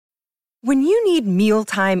When you need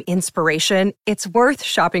mealtime inspiration, it's worth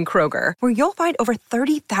shopping Kroger, where you'll find over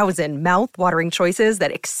 30,000 mouth-watering choices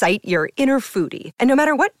that excite your inner foodie. And no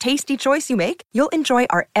matter what tasty choice you make, you'll enjoy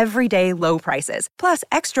our everyday low prices, plus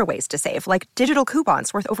extra ways to save, like digital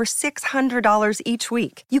coupons worth over $600 each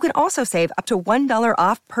week. You can also save up to $1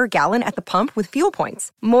 off per gallon at the pump with fuel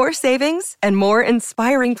points. More savings and more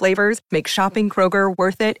inspiring flavors make shopping Kroger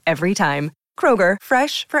worth it every time. Kroger,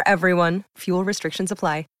 fresh for everyone. Fuel restrictions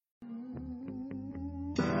apply.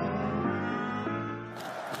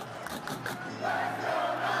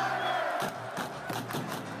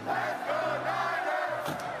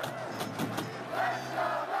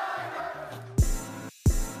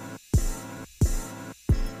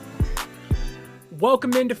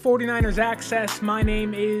 Welcome into 49ers Access. My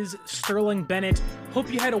name is Sterling Bennett.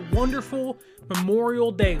 Hope you had a wonderful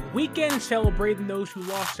Memorial Day weekend celebrating those who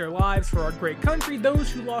lost their lives for our great country,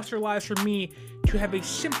 those who lost their lives for me, to have a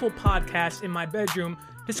simple podcast in my bedroom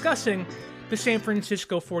discussing the San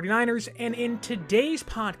Francisco 49ers. And in today's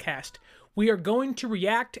podcast, we are going to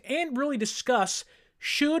react and really discuss,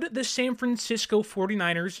 should the San Francisco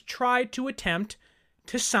 49ers try to attempt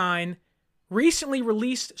to sign recently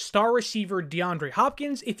released star receiver DeAndre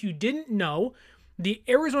Hopkins? If you didn't know, the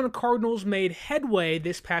Arizona Cardinals made headway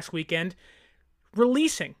this past weekend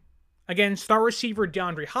releasing, again, star receiver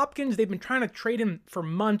DeAndre Hopkins. They've been trying to trade him for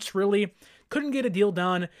months, really. Couldn't get a deal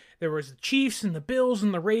done. There was the Chiefs and the Bills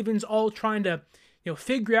and the Ravens all trying to,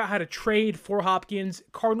 figure out how to trade for Hopkins.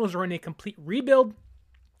 Cardinals are in a complete rebuild.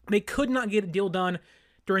 They could not get a deal done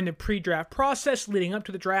during the pre-draft process leading up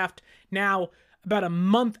to the draft. Now, about a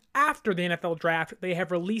month after the NFL draft, they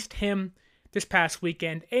have released him this past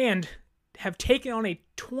weekend and have taken on a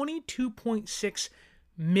 $22.6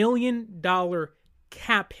 million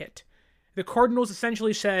cap hit. The Cardinals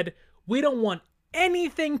essentially said, "We don't want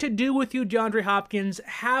anything to do with you, DeAndre Hopkins.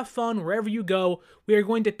 Have fun wherever you go. We are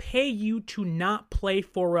going to pay you to not play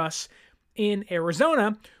for us in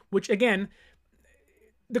Arizona," which, again,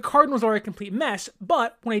 the Cardinals are a complete mess,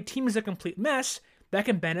 but when a team is a complete mess, that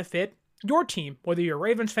can benefit your team, whether you're a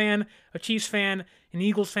Ravens fan, a Chiefs fan, an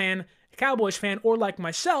Eagles fan, a Cowboys fan, or like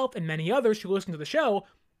myself and many others who listen to the show,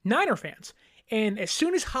 Niner fans. And as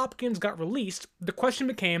soon as Hopkins got released, the question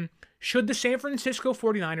became, should the San Francisco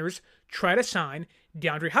 49ers try to sign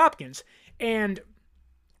DeAndre Hopkins? And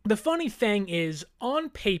the funny thing is, on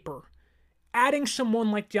paper, adding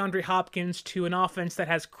someone like DeAndre Hopkins to an offense that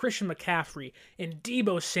has Christian McCaffrey and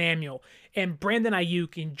Deebo Samuel and Brandon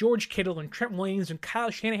Ayuk and George Kittle and Trent Williams and Kyle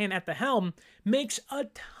Shanahan at the helm makes a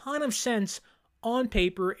ton of sense on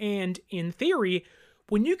paper and in theory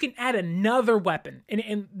when you can add another weapon.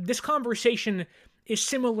 And this conversation is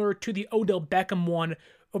similar to the Odell Beckham one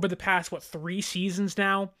over the past, 3 seasons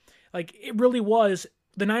now? Like, it really was.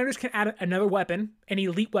 The Niners can add another weapon, an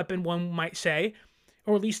elite weapon, one might say,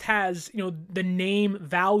 or at least has, the name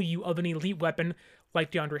value of an elite weapon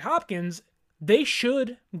like DeAndre Hopkins. They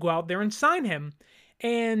should go out there and sign him.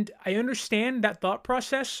 And I understand that thought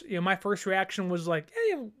process. My first reaction was like,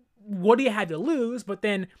 hey, what do you have to lose? But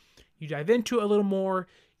then you dive into it a little more.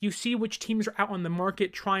 You see which teams are out on the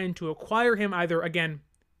market trying to acquire him, either, again,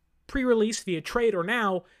 pre-release via trade or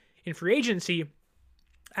now in free agency,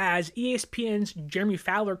 as ESPN's Jeremy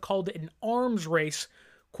Fowler called it an arms race,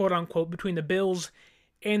 quote unquote, between the Bills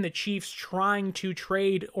and the Chiefs trying to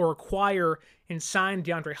trade or acquire and sign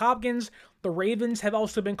DeAndre Hopkins. The Ravens have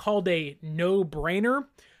also been called a no-brainer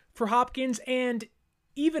for Hopkins, and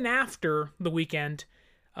even after the weekend,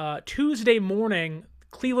 Tuesday morning,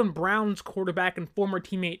 Cleveland Browns quarterback and former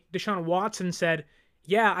teammate Deshaun Watson said,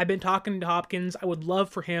 "Yeah, I've been talking to Hopkins. I would love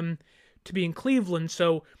for him to be in Cleveland."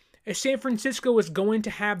 So San Francisco is going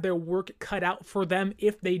to have their work cut out for them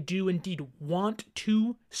if they do indeed want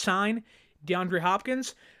to sign DeAndre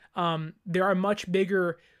Hopkins. There are much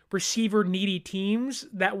bigger receiver-needy teams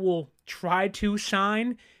that will try to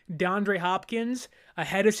sign DeAndre Hopkins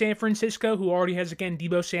ahead of San Francisco, who already has, again,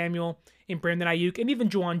 Deebo Samuel and Brandon Ayuk, and even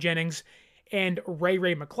Juwan Jennings and Ray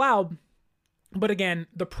McLeod. But again,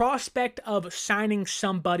 the prospect of signing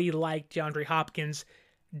somebody like DeAndre Hopkins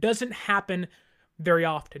doesn't happen very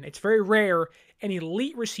often. It's very rare an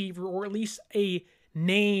elite receiver, or at least a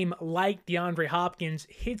name like DeAndre Hopkins,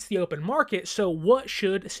 hits the open market. So what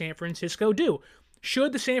should San Francisco do?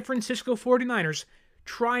 Should the San Francisco 49ers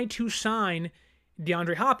try to sign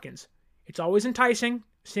DeAndre Hopkins? It's always enticing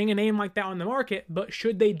seeing a name like that on the market, but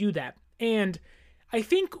should they do that? And I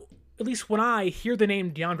think, at least when I hear the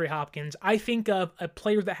name DeAndre Hopkins, I think of a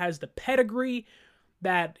player that has the pedigree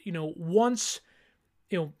that, once,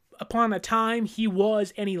 upon a time, he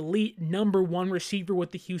was an elite number one receiver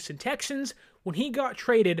with the Houston Texans, when he got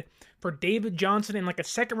traded for David Johnson and like a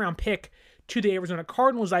second-round pick to the Arizona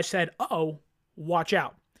Cardinals, I said, uh-oh, watch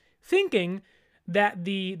out. Thinking that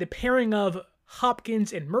the pairing of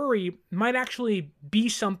Hopkins and Murray might actually be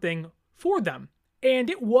something for them. And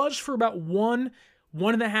it was for about one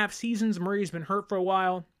and a half seasons. Murray's been hurt for a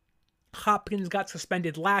while. Hopkins got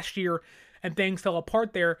suspended last year, and things fell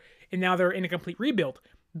apart there, and now they're in a complete rebuild.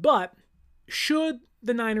 But should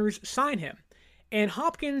the Niners sign him? And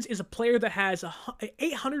Hopkins is a player that has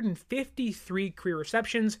 853 career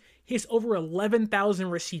receptions. He has over 11,000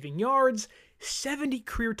 receiving yards, 70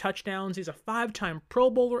 career touchdowns. He's a 5-time Pro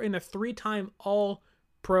Bowler and a 3-time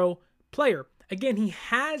All-Pro player. Again, he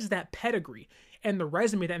has that pedigree and the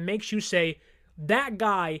resume that makes you say, that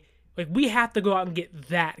guy, like, we have to go out and get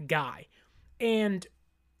that guy. And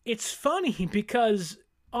it's funny because,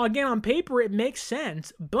 again, on paper, it makes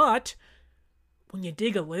sense, but when you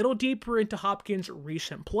dig a little deeper into Hopkins'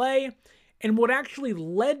 recent play and what actually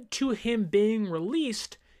led to him being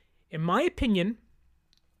released, in my opinion,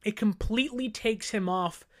 it completely takes him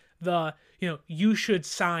off the, you should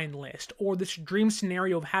sign list, or this dream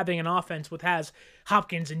scenario of having an offense with has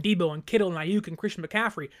Hopkins and Debo and Kittle and Ayuk and Christian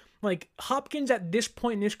McCaffrey. Like, Hopkins at this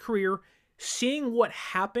point in his career, seeing what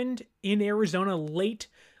happened in Arizona late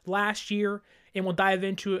last year, and we'll dive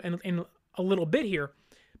into it in a little bit here,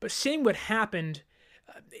 but seeing what happened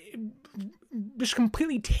just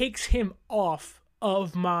completely takes him off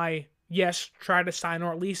of my, yes, try to sign,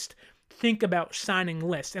 or at least think about signing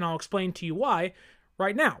list. And I'll explain to you why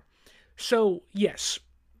right now. So, yes,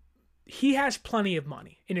 he has plenty of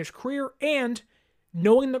money in his career, and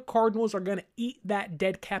knowing the Cardinals are going to eat that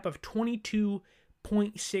dead cap of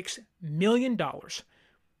 $22.6 million,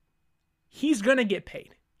 he's going to get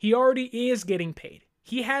paid. He already is getting paid.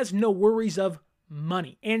 He has no worries of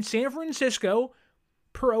money. And San Francisco,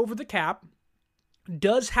 per over the cap,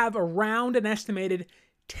 does have around an estimated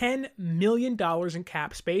 $10 million in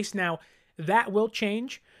cap space. Now, that will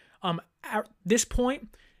change. At this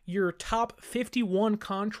point, your top 51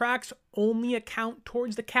 contracts only account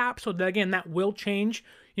towards the cap. So that, again, that will change,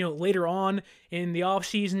 later on in the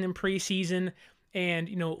offseason and preseason and,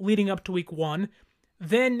 leading up to week 1.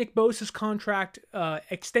 Then Nick Bosa's contract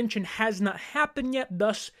extension has not happened yet.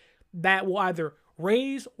 Thus, that will either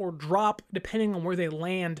raise or drop depending on where they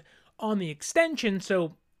land on the extension.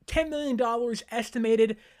 So $10 million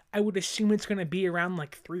estimated. I would assume it's going to be around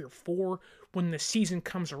like 3 or 4 when the season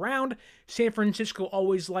comes around. San Francisco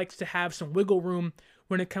always likes to have some wiggle room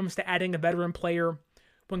when it comes to adding a veteran player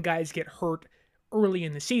when guys get hurt early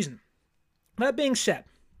in the season. That being said,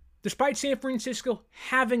 despite San Francisco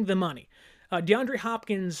having the money, DeAndre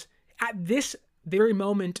Hopkins, at this very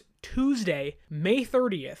moment, Tuesday, May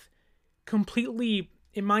 30th, completely,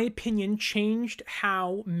 in my opinion, changed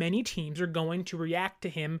how many teams are going to react to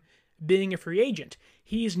him being a free agent.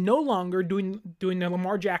 He's no longer doing the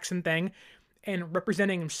Lamar Jackson thing and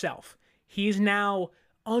representing himself. He's now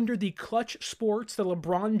under the Clutch Sports, the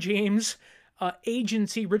LeBron James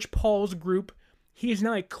agency, Rich Paul's group. He is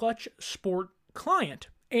now a Clutch Sport client.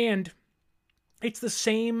 And it's the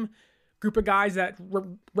same group of guys that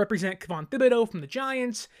represent Kevon Thibodeau from the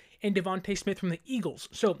Giants and Devontae Smith from the Eagles.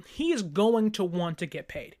 So he is going to want to get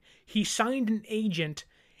paid. He signed an agent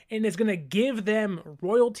and is going to give them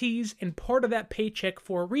royalties and part of that paycheck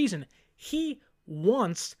for a reason. He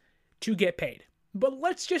wants to get paid. But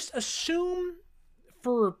let's just assume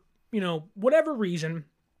for, whatever reason,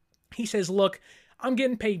 he says, look, I'm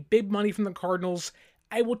getting paid big money from the Cardinals.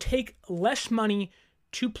 I will take less money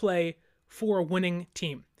to play for a winning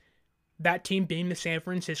team. That team being the San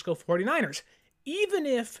Francisco 49ers. Even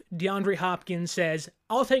if DeAndre Hopkins says,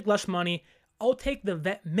 I'll take less money, I'll take the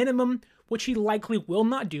vet minimum, which he likely will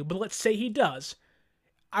not do, but let's say he does,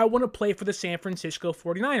 I want to play for the San Francisco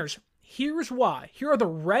 49ers. Here's why. Here are the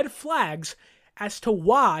red flags as to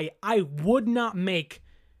why I would not make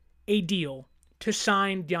a deal to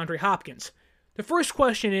sign DeAndre Hopkins. The first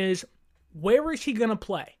question is, where is he going to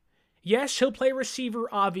play? Yes, he'll play receiver,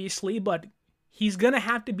 obviously, but he's going to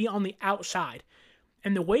have to be on the outside.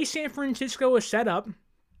 And the way San Francisco is set up,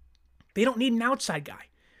 they don't need an outside guy.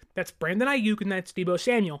 That's Brandon Ayuk and that's Deebo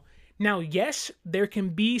Samuel. Now, yes, there can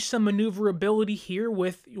be some maneuverability here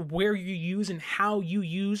with where you use and how you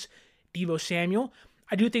use Deebo Samuel.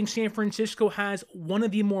 I do think San Francisco has one of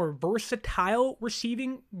the more versatile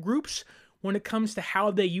receiving groups when it comes to how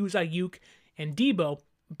they use Ayuk and Deebo.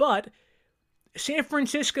 But San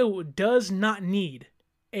Francisco does not need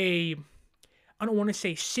I don't want to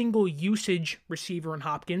say single usage receiver in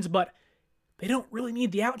Hopkins, but they don't really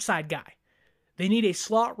need the outside guy. They need a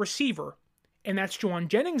slot receiver, and that's Juwan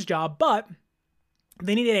Jennings' job, but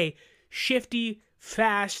they needed a shifty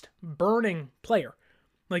fast, burning player.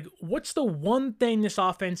 Like, what's the one thing this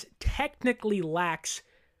offense technically lacks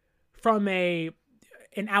from an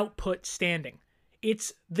output standing?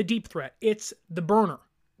 It's the deep threat. It's the burner.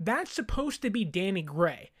 That's supposed to be Danny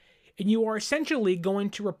Gray. And you are essentially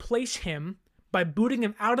going to replace him by booting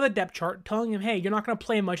him out of the depth chart, telling him, hey, you're not going to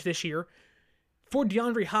play much this year, for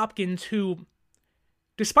DeAndre Hopkins, who,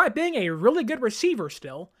 despite being a really good receiver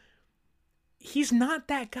still, he's not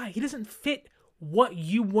that guy. He doesn't fit what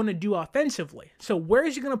you want to do offensively. So where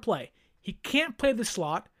is he going to play? He can't play the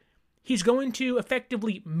slot. He's going to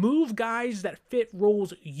effectively move guys that fit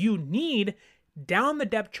roles you need down the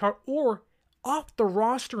depth chart or off the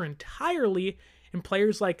roster entirely, and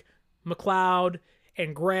players like McLeod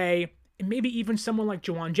and Gray, and maybe even someone like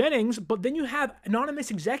Juwan Jennings. But then you have anonymous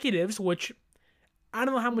executives, which I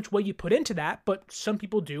don't know how much weight you put into that, but some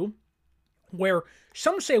people do, where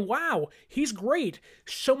some say, wow, he's great.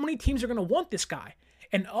 So many teams are going to want this guy.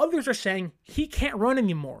 And others are saying, he can't run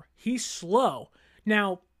anymore. He's slow.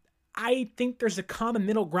 Now, I think there's a common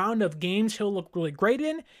middle ground of games he'll look really great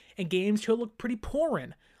in and games he'll look pretty poor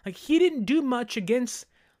in. Like, he didn't do much against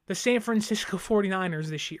the San Francisco 49ers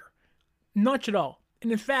this year. Much at all.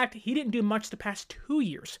 And in fact, he didn't do much the past 2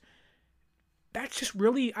 years. That's just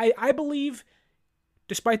really, I believe,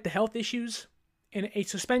 despite the health issues and a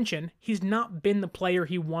suspension, he's not been the player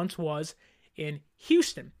he once was in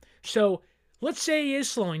Houston. So let's say he is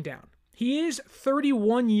slowing down. He is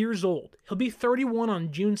 31 years old. He'll be 31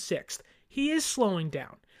 on June 6th. He is slowing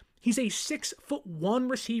down. He's a 6'1"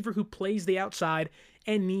 receiver who plays the outside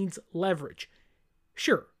and needs leverage.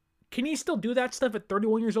 Sure, can he still do that stuff at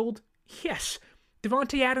 31 years old? Yes.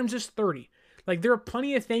 Devontae Adams is 30. Like, there are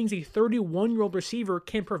plenty of things a 31-year-old receiver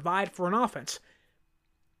can provide for an offense.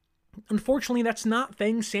 Unfortunately, that's not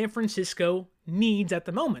things San Francisco needs at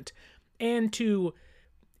the moment. And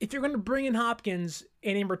if you're going to bring in Hopkins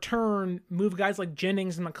and in return move guys like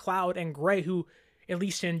Jennings and McLeod and Gray, who, at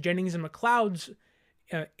least in Jennings and McLeod's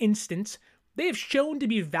instance, they have shown to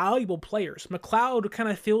be valuable players. McLeod kind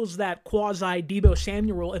of fills that quasi Deebo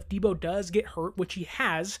Samuel role if Deebo does get hurt, which he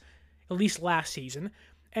has, at least last season.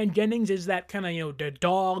 And Jennings is that kind of, the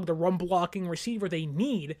dog, the run blocking receiver they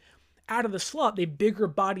need out of the slot, the bigger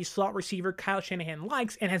body slot receiver Kyle Shanahan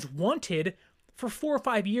likes and has wanted for 4 or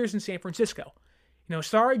 5 years in San Francisco.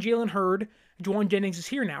 Sorry, Jalen Hurd, Juwan Jennings is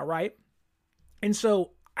here now, right? And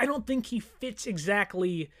so I don't think he fits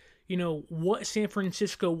exactly, what San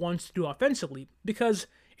Francisco wants to do offensively. Because,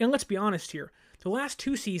 and let's be honest here, the last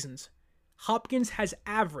 2 seasons, Hopkins has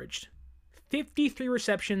averaged 53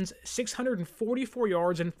 receptions, 644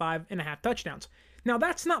 yards, and 5.5 touchdowns. Now,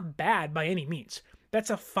 that's not bad by any means. That's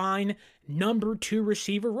a fine number 2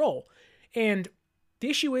 receiver role. And the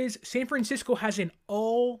issue is San Francisco has an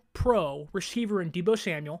all-pro receiver in Deebo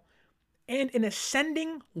Samuel and an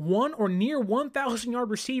ascending 1 or near 1,000-yard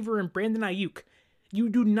receiver in Brandon Ayuk. You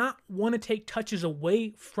do not want to take touches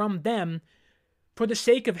away from them for the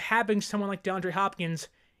sake of having someone like DeAndre Hopkins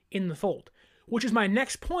in the fold. Which is my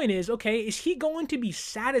next point is, okay, is he going to be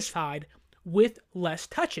satisfied with less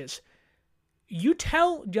touches? You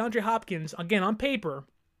tell DeAndre Hopkins, again on paper,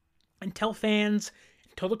 and tell fans,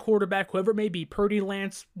 tell the quarterback, whoever it may be, Purdy,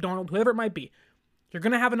 Lance, Darnold, whoever it might be, you're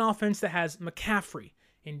going to have an offense that has McCaffrey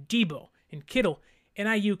and Deebo and Kittle and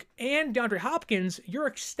Ayuk and DeAndre Hopkins, you're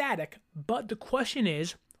ecstatic. But the question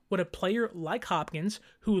is, would a player like Hopkins,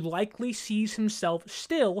 who likely sees himself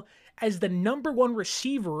still as the number 1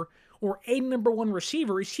 receiver or a number 1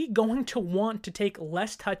 receiver, is he going to want to take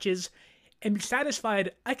less touches and be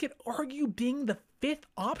satisfied, I could argue, being the 5th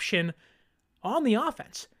option on the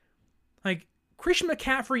offense? Like, Christian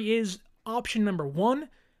McCaffrey is option number 1,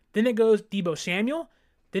 then it goes Deebo Samuel,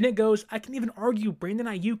 then it goes, I can even argue, Brandon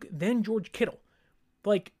Ayuk, then George Kittle.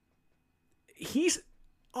 Like, he's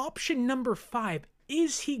option number 5.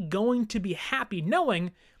 Is he going to be happy knowing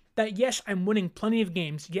that, yes, I'm winning plenty of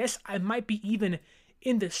games, yes, I might be even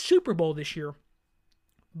in the Super Bowl this year,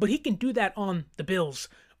 but he can do that on the Bills,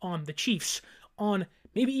 on the Chiefs, on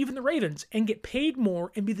maybe even the Ravens, and get paid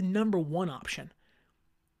more and be the number 1 option?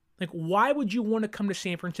 Like, why would you want to come to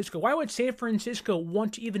San Francisco? Why would San Francisco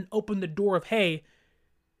want to even open the door of, hey,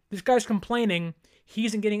 this guy's complaining, he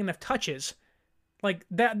isn't getting enough touches? Like,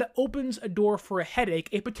 that opens a door for a headache,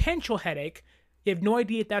 a potential headache. You have no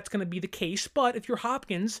idea if that's going to be the case, but if you're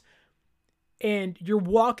Hopkins and you're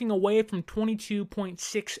walking away from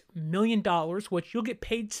 $22.6 million, which you'll get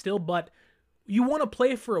paid still, but you want to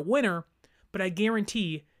play for a winner, but I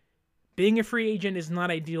guarantee being a free agent is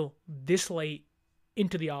not ideal this late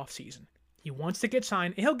into the offseason. He wants to get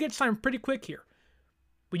signed, and he'll get signed pretty quick here.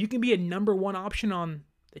 But you can be a number 1 option on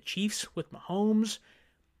the Chiefs with Mahomes,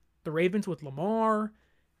 the Ravens with Lamar,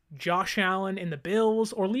 Josh Allen and the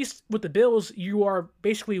Bills, or at least with the Bills, you are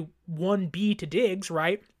basically 1B to Diggs,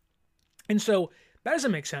 right? And so that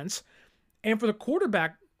doesn't make sense. And for the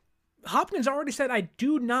quarterback, Hopkins already said, I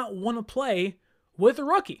do not want to play with a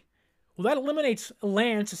rookie. Well, that eliminates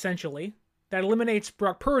Lance, essentially. That eliminates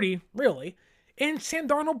Brock Purdy, really. And Sam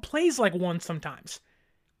Darnold plays like one sometimes.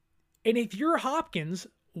 And if you're Hopkins,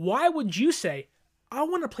 why would you say, I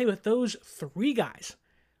want to play with those three guys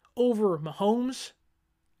over Mahomes,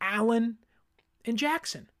 Allen, and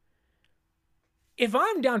Jackson? If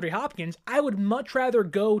I'm DeAndre Hopkins, I would much rather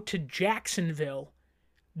go to Jacksonville,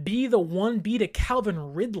 be the 1B to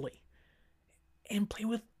Calvin Ridley, and play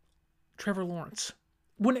with Trevor Lawrence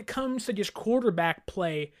when it comes to just quarterback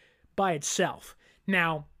play by itself.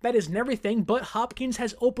 Now, that isn't everything, but Hopkins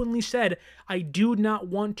has openly said, I do not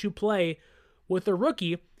want to play with a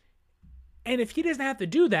rookie. And if he doesn't have to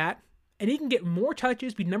do that, and he can get more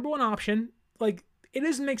touches, be number one option, like, it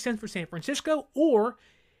doesn't make sense for San Francisco or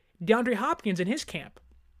DeAndre Hopkins in his camp.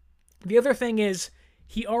 The other thing is,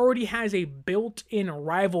 he already has a built-in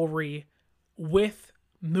rivalry with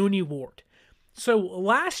Mooney Ward. So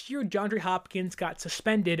last year, DeAndre Hopkins got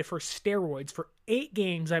suspended for steroids for 8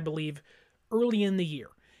 games, I believe, early in the year.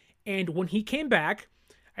 And when he came back,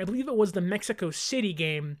 I believe it was the Mexico City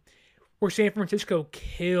game where San Francisco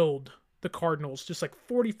killed the Cardinals, just like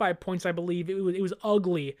 45 points, I believe. It was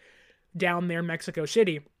ugly down there in Mexico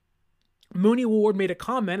City. Mooney Ward made a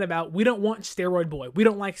comment about, we don't want steroid boy. We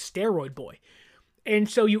don't like steroid boy. And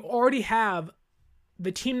so you already have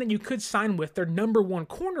the team that you could sign with, their number one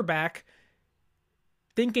cornerback,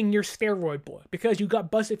 thinking you're steroid boy because you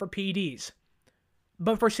got busted for PEDs.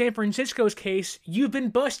 But for San Francisco's case, you've been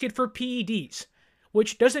busted for PEDs,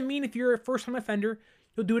 which doesn't mean if you're a first-time offender,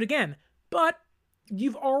 you'll do it again. But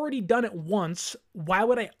you've already done it once. Why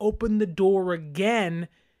would I open the door again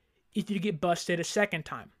if you get busted a second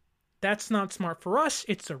time? That's not smart for us.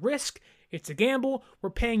 It's a risk. It's a gamble. We're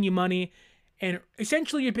paying you money. And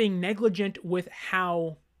essentially you're being negligent with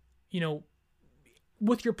how,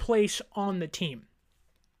 with your place on the team.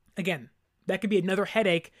 Again, that could be another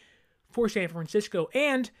headache for San Francisco.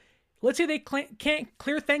 And let's say they can't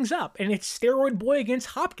clear things up and it's steroid boy against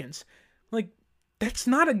Hopkins. Like, that's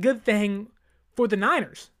not a good thing for the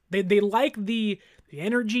Niners. They like the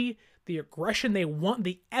energy, the aggression, they want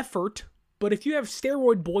the effort. But if you have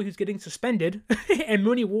steroid boy who's getting suspended and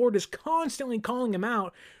Mooney Ward is constantly calling him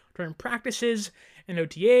out during practices and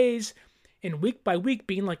OTAs and week by week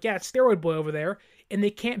being like, yeah, it's steroid boy over there, and they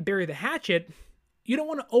can't bury the hatchet, you don't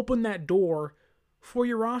want to open that door for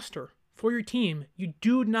your roster, for your team. You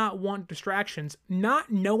do not want distractions.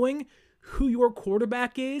 Not knowing who your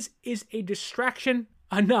quarterback is a distraction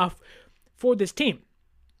enough for this team.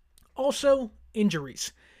 Also,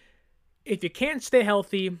 injuries. If you can't stay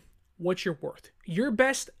healthy, what's your worth? Your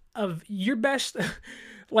best,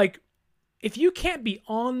 like, if you can't be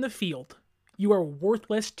on the field, you are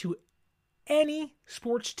worthless to any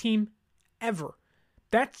sports team ever.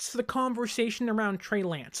 That's the conversation around Trey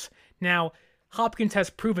Lance. Now, Hopkins has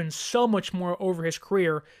proven so much more over his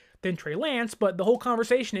career than Trey Lance, but the whole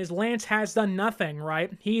conversation is Lance has done nothing,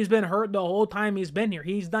 right? He's been hurt the whole time he's been here.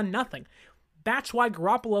 He's done nothing. That's why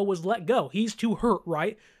Garoppolo was let go. He's too hurt,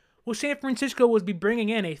 right? Well, San Francisco would be bringing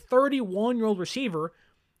in a 31-year-old receiver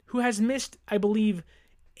who has missed, I believe,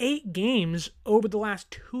 8 games over the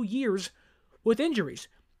last 2 years with injuries.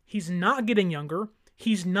 He's not getting younger.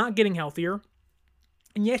 He's not getting healthier.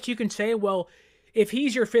 And yes, you can say, well, if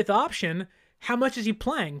he's your 5th option, how much is he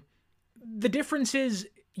playing? The difference is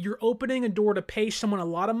you're opening a door to pay someone a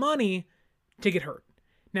lot of money to get hurt.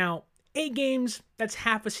 Now, 8 games, that's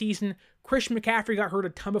half a season. Christian McCaffrey got hurt a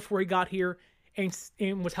ton before he got here and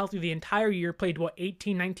was healthy the entire year, played,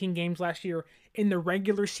 18, 19 games last year in the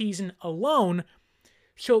regular season alone.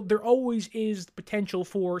 So there always is the potential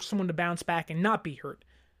for someone to bounce back and not be hurt.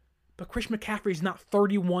 But Christian McCaffrey is not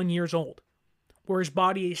 31 years old, where his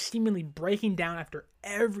body is seemingly breaking down after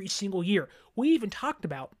every single year. We even talked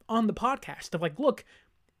about on the podcast of look,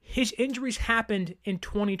 his injuries happened in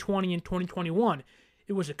 2020 and 2021.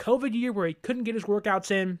 It was a COVID year where he couldn't get his workouts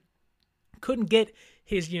in, couldn't get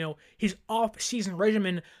his off-season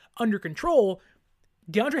regimen under control.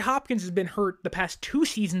 DeAndre Hopkins has been hurt the past 2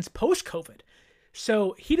 seasons post-COVID.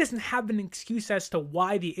 So he doesn't have an excuse as to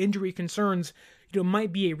why the injury concerns,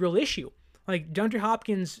 might be a real issue. DeAndre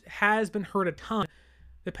Hopkins has been hurt a ton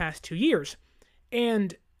the past 2 years.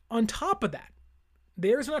 And on top of that,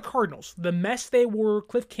 the Arizona Cardinals, the mess they were,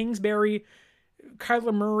 Cliff Kingsbury,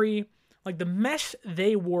 Kyler Murray, the mess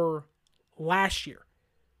they were last year.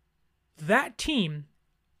 That team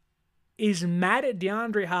is mad at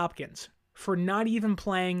DeAndre Hopkins for not even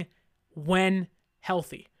playing when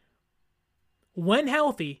healthy. When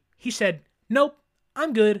healthy, he said, nope,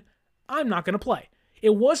 I'm good. I'm not going to play.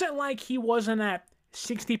 It wasn't like he wasn't at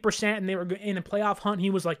 60% and they were in a playoff hunt. He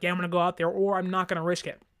was like, yeah, I'm going to go out there or I'm not going to risk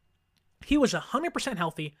it. He was 100%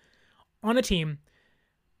 healthy on a team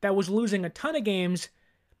that was losing a ton of games.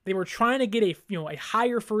 They were trying to get a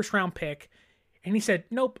higher first round pick. And he said,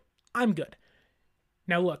 nope, I'm good.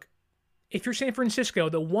 Now look, if you're San Francisco,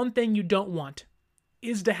 the one thing you don't want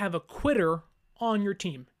is to have a quitter on your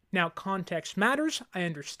team. Now, context matters. I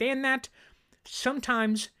understand that.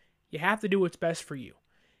 Sometimes you have to do what's best for you.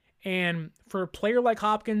 And for a player like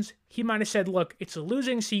Hopkins, he might have said, look, it's a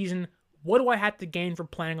losing season. What do I have to gain for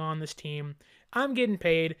playing on this team? I'm getting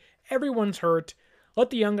paid. Everyone's hurt. Let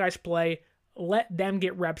the young guys play. Let them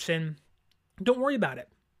get reps in. Don't worry about it.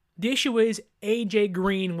 The issue is AJ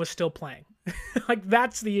Green was still playing. Like,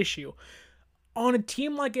 that's the issue. On a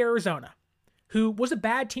team like Arizona, who was a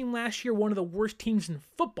bad team last year, one of the worst teams in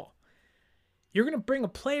football, you're going to bring a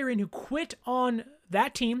player in who quit on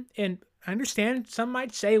that team, and I understand some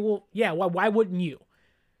might say, well, yeah, why wouldn't you?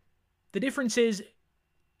 The difference is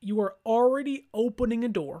you are already opening a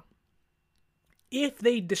door if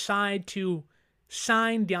they decide to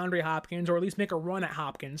sign DeAndre Hopkins, or at least make a run at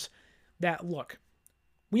Hopkins, that, look,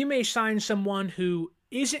 we may sign someone who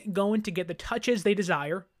isn't going to get the touches they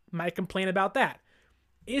desire, might complain about that,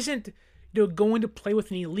 isn't going to play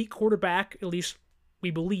with an elite quarterback, at least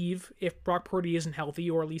we believe, if Brock Purdy isn't healthy,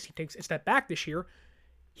 or at least he takes a step back this year,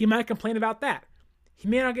 he might complain about that. He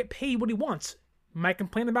may not get paid what he wants, might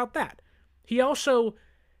complain about that. He also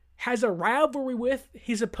has a rivalry with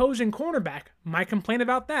his opposing cornerback, might complain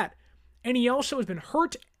about that. And he also has been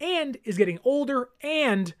hurt and is getting older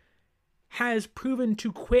and has proven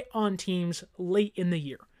to quit on teams late in the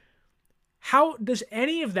year. How does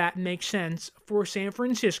any of that make sense for San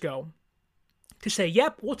Francisco to say,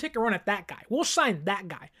 yep, we'll take a run at that guy. We'll sign that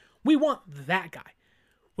guy. We want that guy.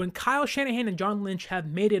 When Kyle Shanahan and John Lynch have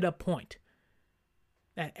made it a point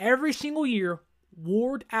that every single year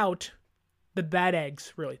ward out the bad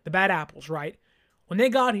eggs, really, the bad apples, right? When they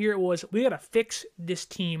got here, it was, we got to fix this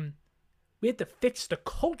team. We have to fix the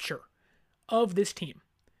culture of this team.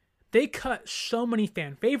 They cut so many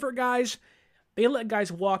fan favorite guys. They let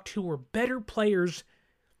guys walk who were better players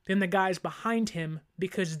than the guys behind him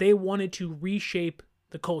because they wanted to reshape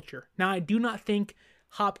the culture. Now, I do not think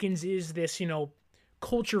Hopkins is this,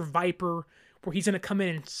 culture viper where he's going to come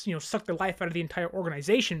in and, suck the life out of the entire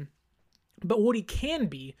organization. But what he can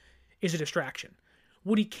be is a distraction.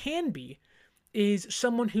 What he can be is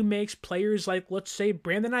someone who makes players like, let's say,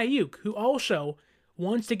 Brandon Ayuk, who also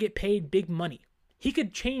wants to get paid big money. He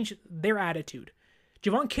could change their attitude.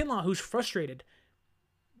 Javon Kinlaw, who's frustrated,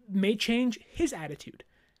 may change his attitude.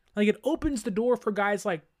 Like, it opens the door for guys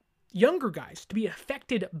like younger guys to be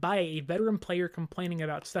affected by a veteran player complaining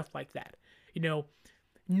about stuff like that.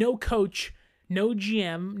 No coach, no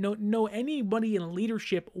GM, no anybody in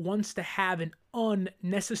leadership wants to have an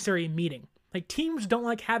unnecessary meeting. Like, teams don't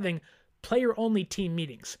like having player-only team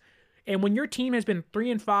meetings. And when your team has been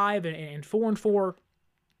 3-5 and 4-4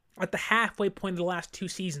 at the halfway point of the last two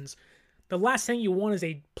seasons, the last thing you want is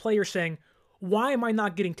a player saying, why am I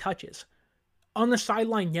not getting touches? On the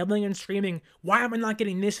sideline yelling and screaming, why am I not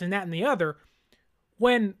getting this and that and the other,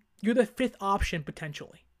 when you're the fifth option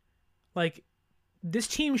potentially. Like, this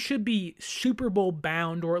team should be Super Bowl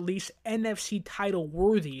bound, or at least NFC title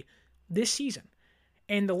worthy this season.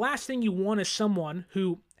 And the last thing you want is someone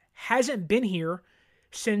who hasn't been here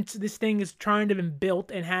since this thing is trying to be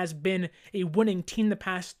built and has been a winning team the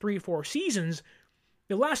past 3-4 seasons.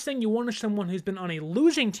 The last thing you want is someone who's been on a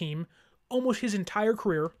losing team almost his entire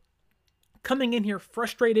career, coming in here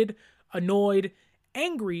frustrated, annoyed,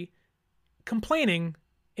 angry, complaining,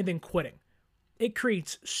 and then quitting. It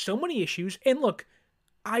creates so many issues. And look,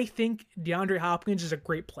 I think DeAndre Hopkins is a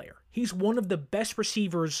great player. He's one of the best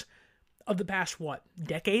receivers of the past,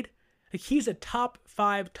 decade? Like, he's a top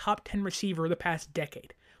 5, top 10 receiver of the past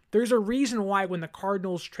decade. There's a reason why when the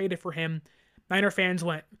Cardinals traded for him, Niner fans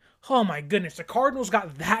went, oh my goodness, the Cardinals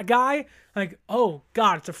got that guy? Like, oh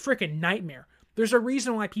God, it's a freaking nightmare. There's a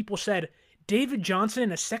reason why people said, David Johnson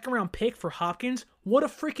and a second-round pick for Hopkins? What a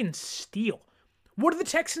freaking steal. What are the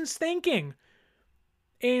Texans thinking?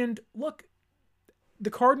 And look, the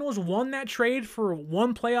Cardinals won that trade for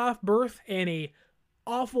one playoff berth and a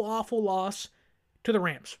awful loss to the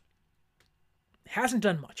Rams. Hasn't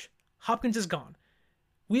done much. Hopkins is gone.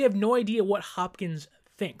 We have no idea what Hopkins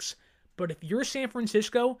thinks. But if you're San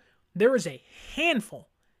Francisco, there is a handful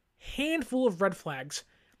of red flags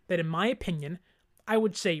that, in my opinion, I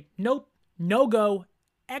would say, nope, no go,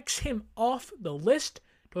 X him off the list.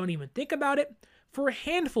 don't even think about it for a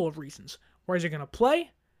handful of reasons. Where is he going to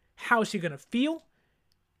play? How is he going to feel?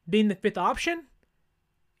 Being the fifth option?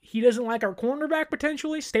 He doesn't like our cornerback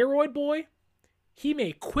potentially, steroid boy. He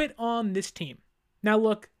may quit on this team. Now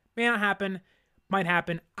look, may not happen, might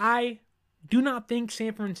happen. I do not think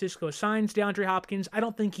San Francisco signs DeAndre Hopkins. I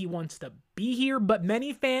don't think he wants to be here, but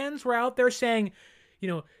many fans were out there saying,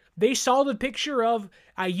 they saw the picture of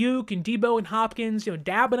Ayuk and Debo and Hopkins,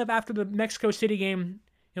 dabbing up after the Mexico City game.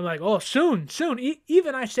 Like, oh, soon.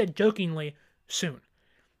 Even I said jokingly, soon.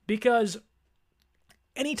 Because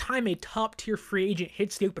anytime a top-tier free agent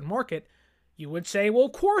hits the open market, you would say, well,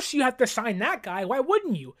 of course you have to sign that guy. Why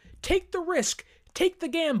wouldn't you? Take the risk. Take the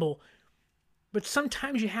gamble. But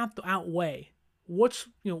sometimes you have to outweigh what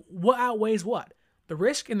outweighs what? The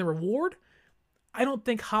risk and the reward? I don't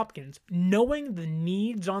think Hopkins, knowing the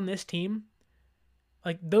needs on this team,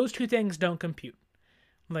 like those two things don't compute.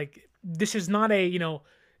 Like this is not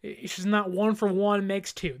it's just not 1 for 1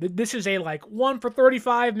 makes 2. This is a 1 for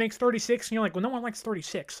 35 makes 36. And you're like, well, no one likes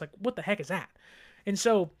 36. Like, what the heck is that? And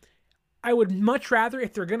so I would much rather,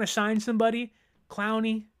 if they're going to sign somebody,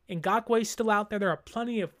 Clowney and Ngakwe's still out there. There are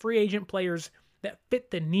plenty of free agent players that fit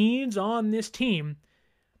the needs on this team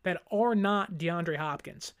that are not DeAndre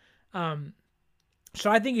Hopkins. So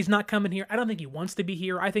I think he's not coming here. I don't think he wants to be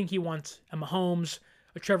here. I think he wants a Mahomes,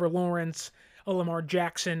 a Trevor Lawrence, a Lamar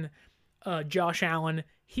Jackson, Josh Allen.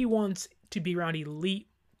 He wants to be around elite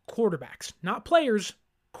quarterbacks, not players,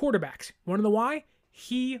 quarterbacks. Want to know why?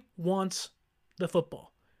 He wants the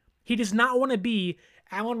football. He does not want to be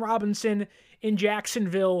Allen Robinson in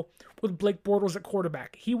Jacksonville with Blake Bortles at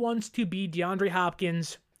quarterback. He wants to be DeAndre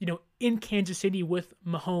Hopkins, in Kansas City with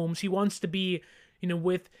Mahomes. He wants to be,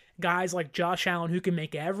 with guys like Josh Allen who can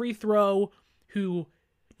make every throw, who,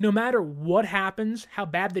 no matter what happens, how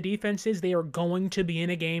bad the defense is, they are going to be in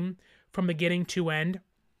a game from beginning to end.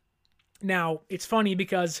 Now, it's funny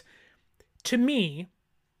because, to me,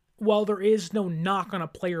 while there is no knock on a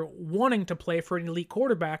player wanting to play for an elite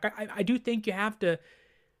quarterback, I do think you have to,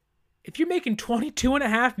 if you're making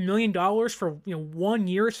 $22.5 million for 1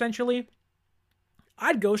 year essentially,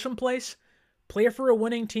 I'd go someplace, play for a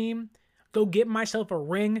winning team, go get myself a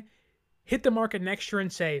ring, hit the market next year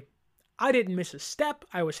and say, I didn't miss a step,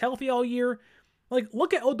 I was healthy all year. Like,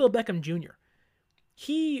 look at Odell Beckham Jr.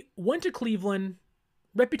 He went to Cleveland,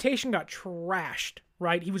 reputation got trashed,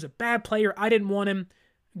 right? He was a bad player, I didn't want him.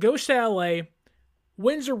 Goes to LA,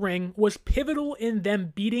 wins a ring, was pivotal in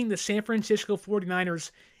them beating the San Francisco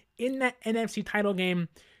 49ers in that NFC title game,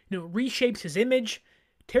 reshapes his image,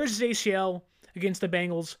 tears his ACL against the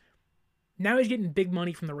Bengals. Now he's getting big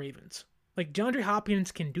money from the Ravens. Like, DeAndre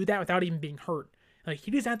Hopkins can do that without even being hurt. Like,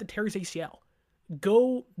 he doesn't have to tear his ACL.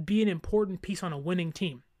 Go be an important piece on a winning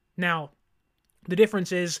team. Now, the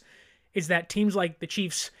difference is that teams like the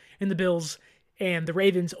Chiefs and the Bills and the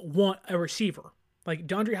Ravens want a receiver. Like,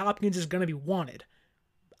 DeAndre Hopkins is going to be wanted.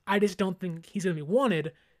 I just don't think he's going to be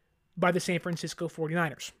wanted by the San Francisco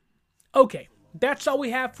 49ers. Okay, that's all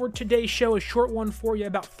we have for today's show. A short one for you,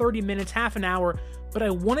 about 30 minutes, half an hour. But I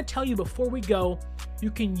want to tell you before we go,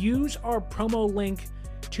 you can use our promo link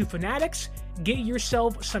to Fanatics. Get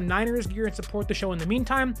yourself some Niners gear and support the show in the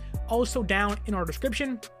meantime. Also down in our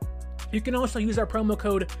description. You can also use our promo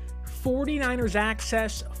code 49ers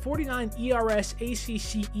Access,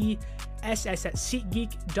 49ERSACCESS at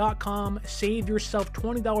SeatGeek.com. Save yourself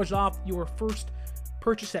 $20 off your first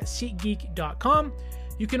purchase at SeatGeek.com.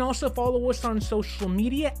 You can also follow us on social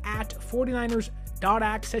media at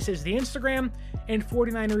 49ers.access is the Instagram, and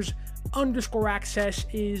 49ers_access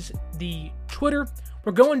is the Twitter.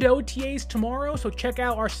 We're going to OTAs tomorrow, so check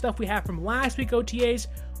out our stuff we have from last week OTAs.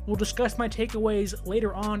 We'll discuss my takeaways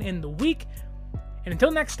later on in the week. And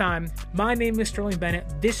until next time, my name is Sterling Bennett.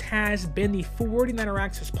 This has been the 49er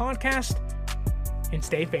Access Podcast, and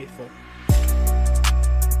stay faithful.